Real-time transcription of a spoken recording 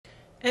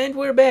And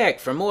we're back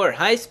for more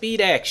high-speed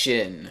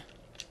action.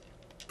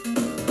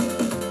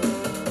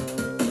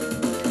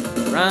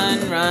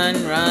 Run,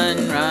 run,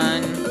 run,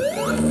 run.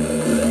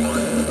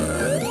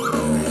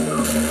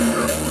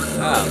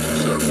 Oh,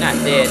 shit, not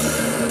this.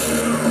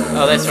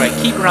 Oh, that's right,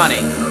 keep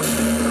running.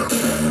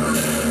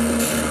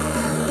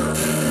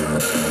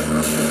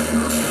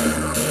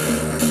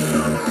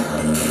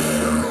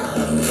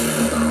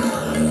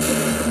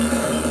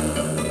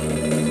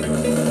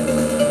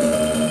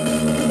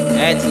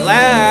 That's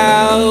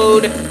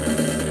loud!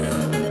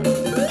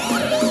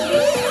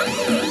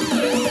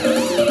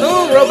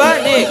 Ooh,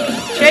 Robotnik!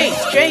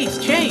 Chase, chase,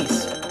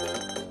 chase!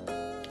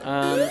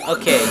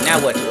 Okay, now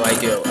what do I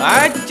do?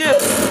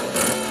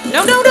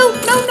 No, no, no,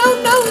 no,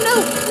 no, no, no,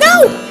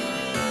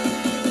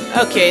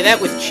 no! Okay, that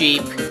was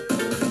cheap.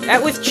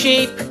 That was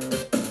cheap.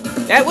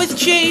 That was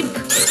cheap!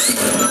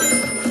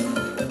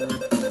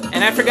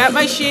 And I forgot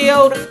my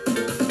shield.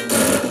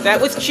 That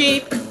was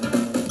cheap.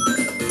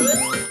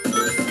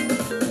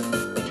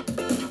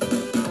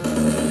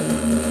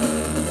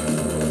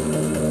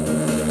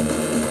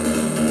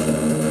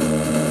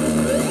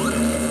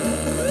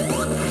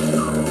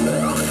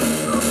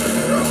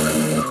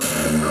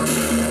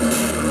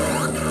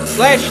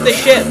 Slash the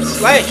ship!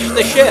 Slash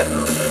the ship!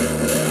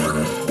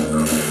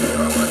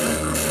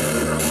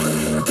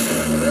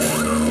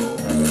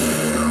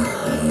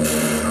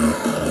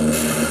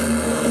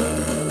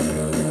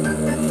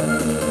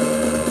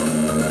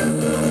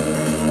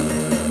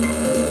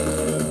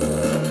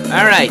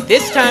 Alright,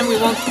 this time we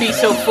won't be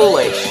so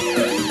foolish.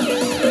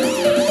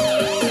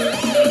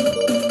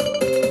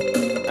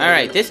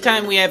 Alright, this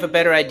time we have a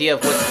better idea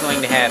of what's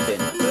going to happen.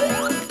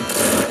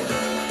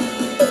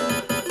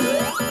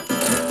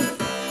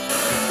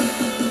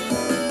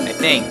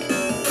 Think.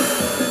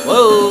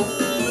 Whoa!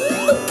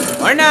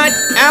 Or not!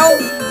 Ow!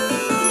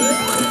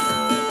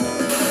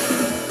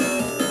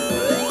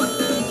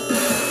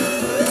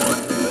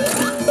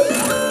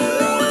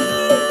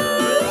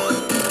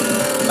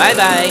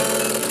 Bye-bye!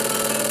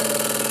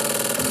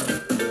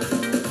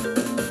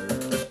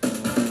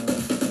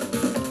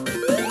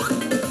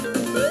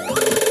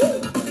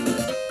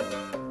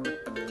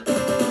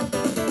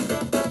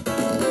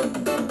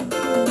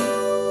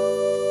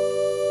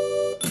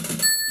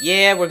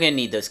 Yeah, we're gonna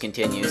need those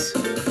continues.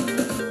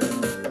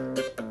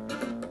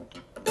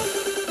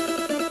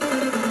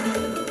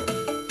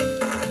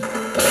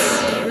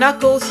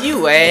 Knuckles,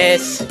 you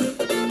ass!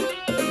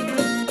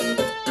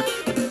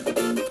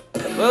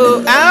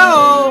 Whoa,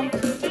 ow!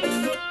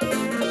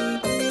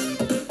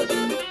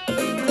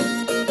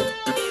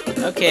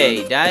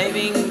 Okay,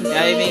 diving,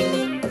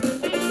 diving.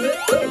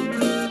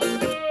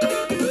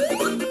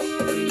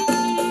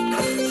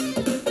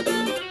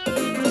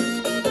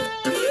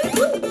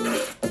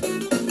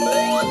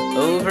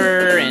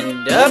 Over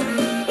and up.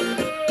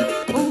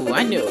 Ooh,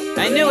 I knew it.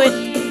 I knew it.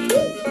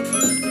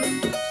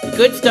 The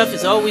good stuff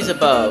is always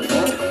above.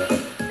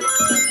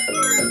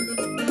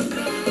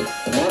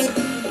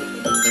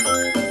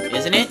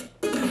 Isn't it?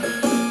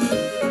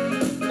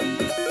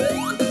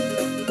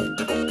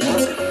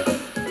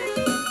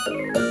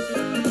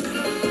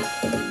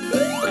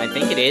 I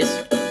think it is.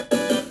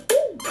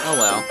 Oh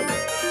well.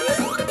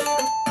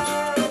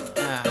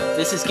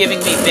 This is giving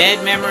me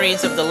bad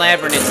memories of the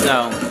Labyrinth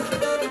Zone.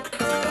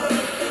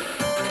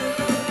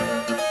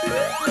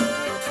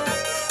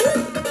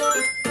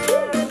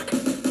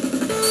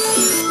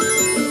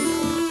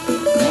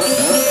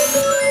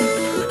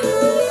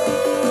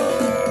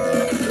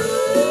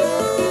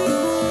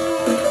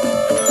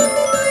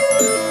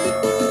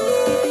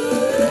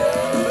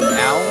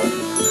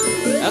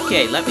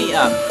 Okay, let me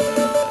up.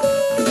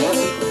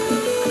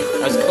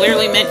 I was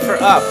clearly meant for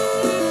up.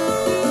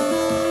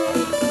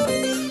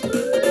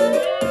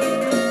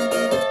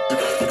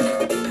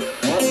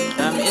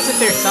 Isn't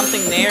there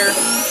something there?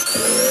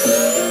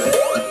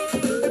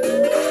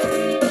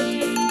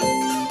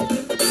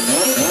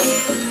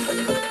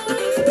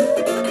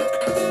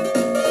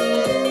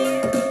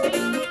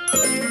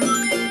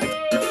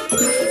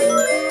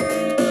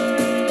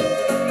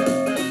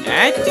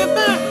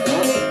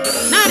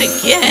 Not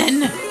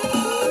again!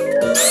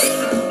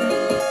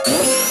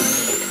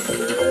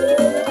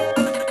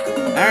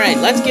 Alright,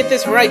 let's get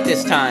this right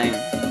this time.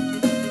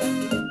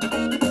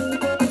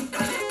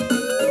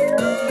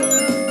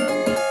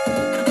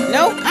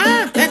 No,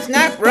 that's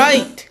not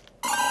right.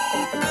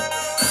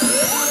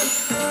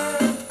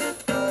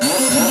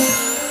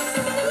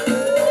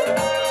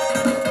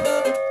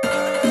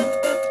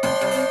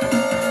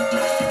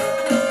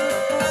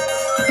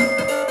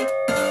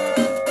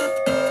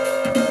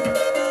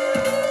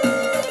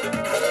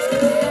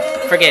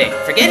 Forget it,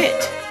 forget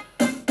it.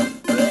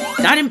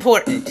 Not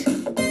important.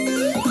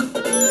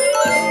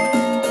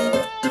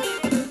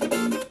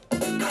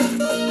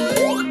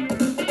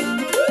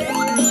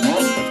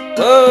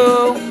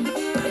 Whoa!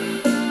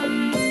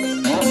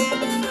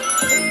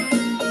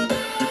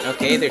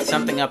 Okay, there's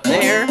something up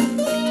there.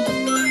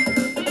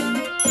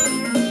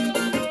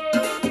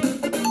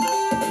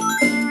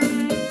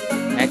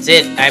 That's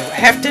it. I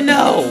have to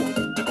know.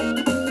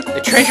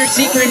 The treasure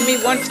seeker in me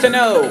wants to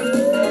know.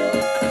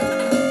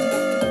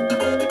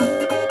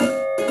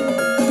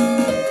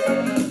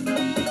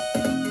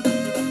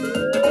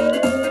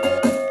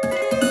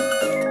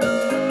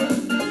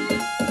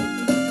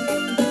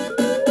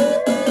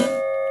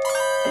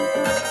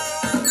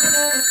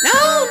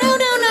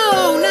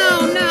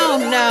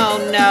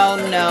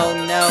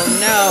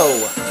 go!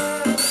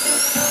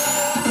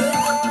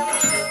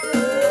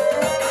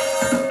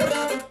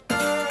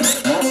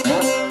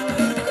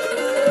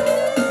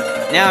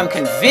 Now I'm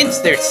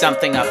convinced there's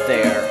something up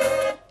there.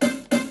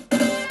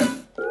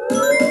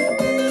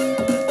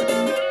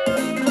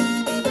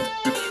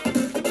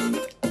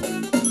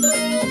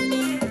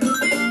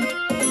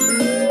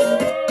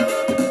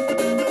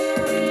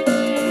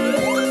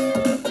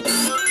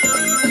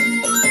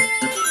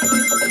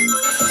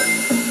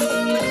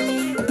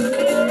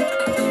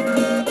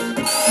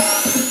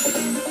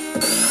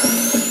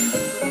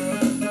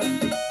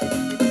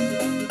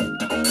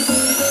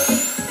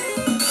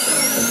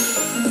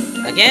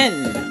 Again!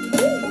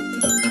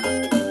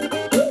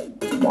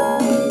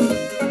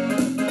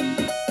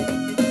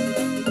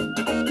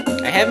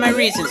 I have my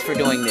reasons for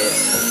doing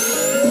this.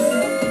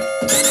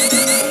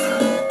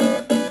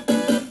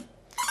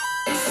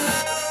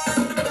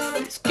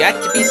 There's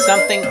got to be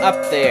something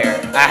up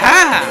there.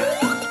 Aha!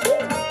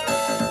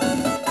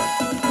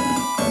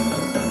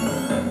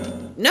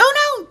 No,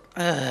 no!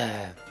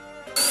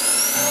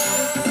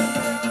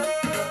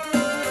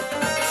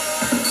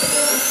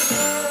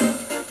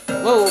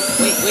 Whoa,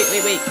 wait.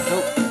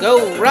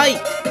 Go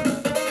right!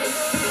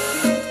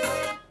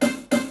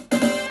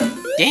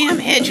 Damn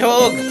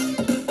hedgehog!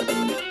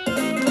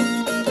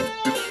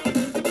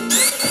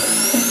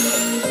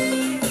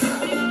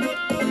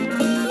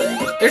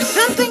 There's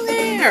something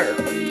there!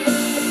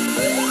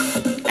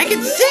 I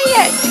can see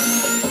it!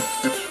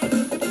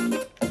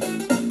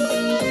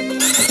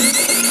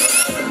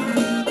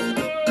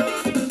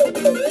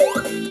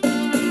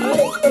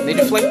 Oh, they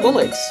deflect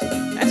bullets.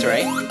 That's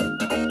right.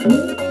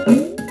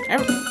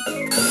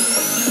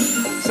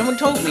 Someone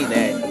told me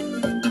that.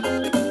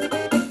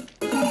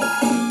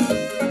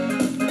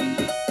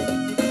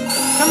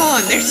 Come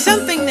on, there's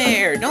something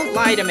there! Don't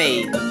lie to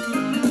me!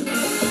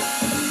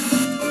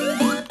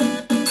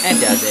 That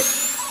does it.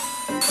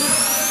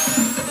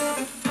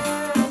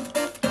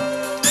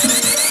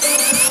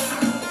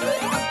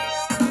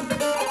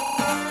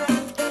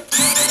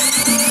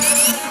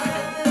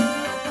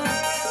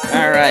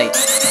 Alright.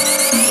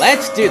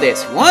 Let's do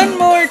this one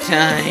more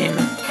time.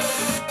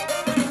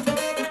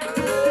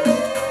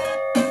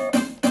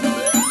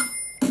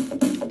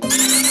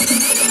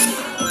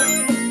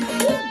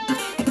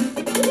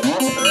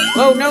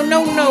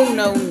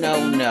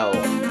 Oh, no.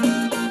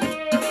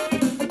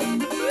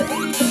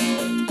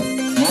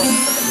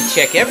 We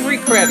check every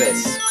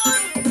crevice.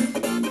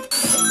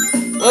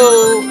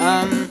 Whoa,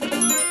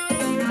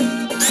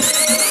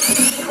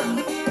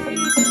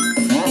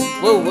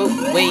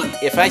 Whoa, wait,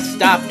 if I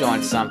stopped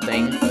on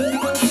something...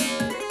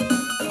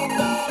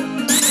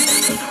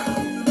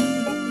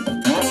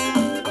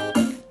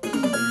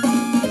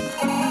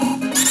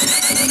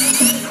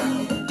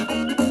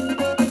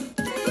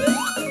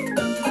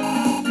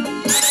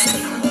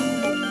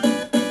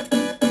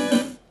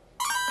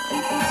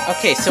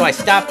 Okay, so I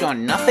stopped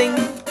on nothing?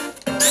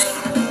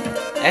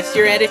 That's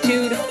your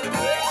attitude?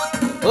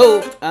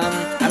 Whoa,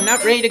 I'm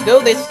not ready to go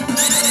this...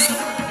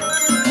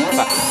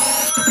 Fuck.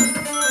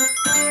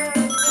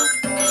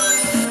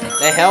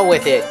 The hell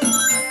with it.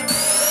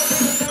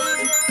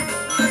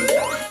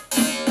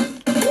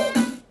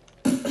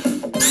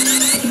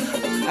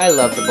 I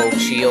love the bolt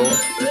shield.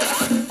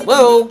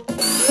 Whoa!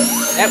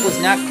 That was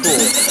not cool.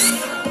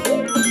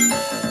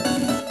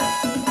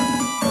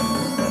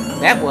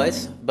 That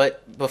was,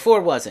 but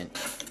before wasn't.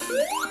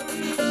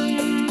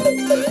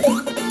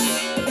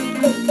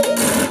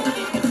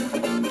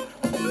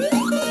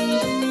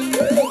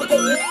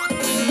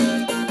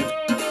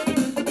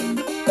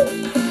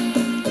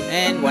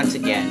 And once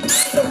again.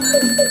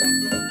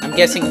 I'm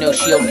guessing no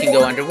shield can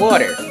go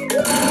underwater.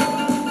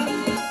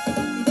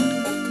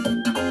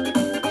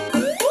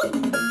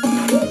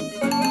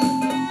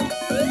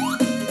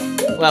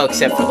 Well,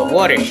 except for the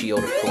water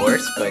shield, of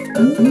course, but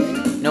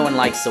no one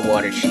likes the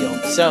water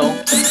shield, so...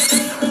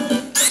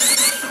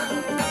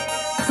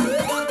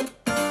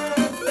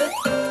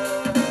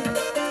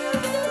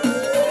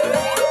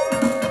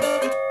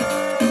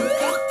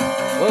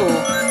 Whoa.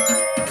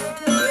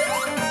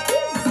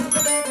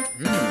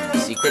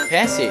 Secret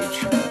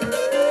passage.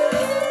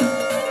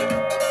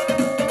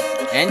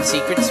 And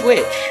secret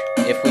switch,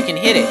 if we can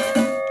hit it.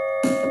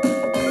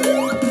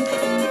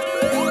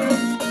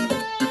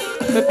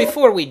 But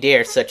before we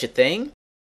dare such a thing,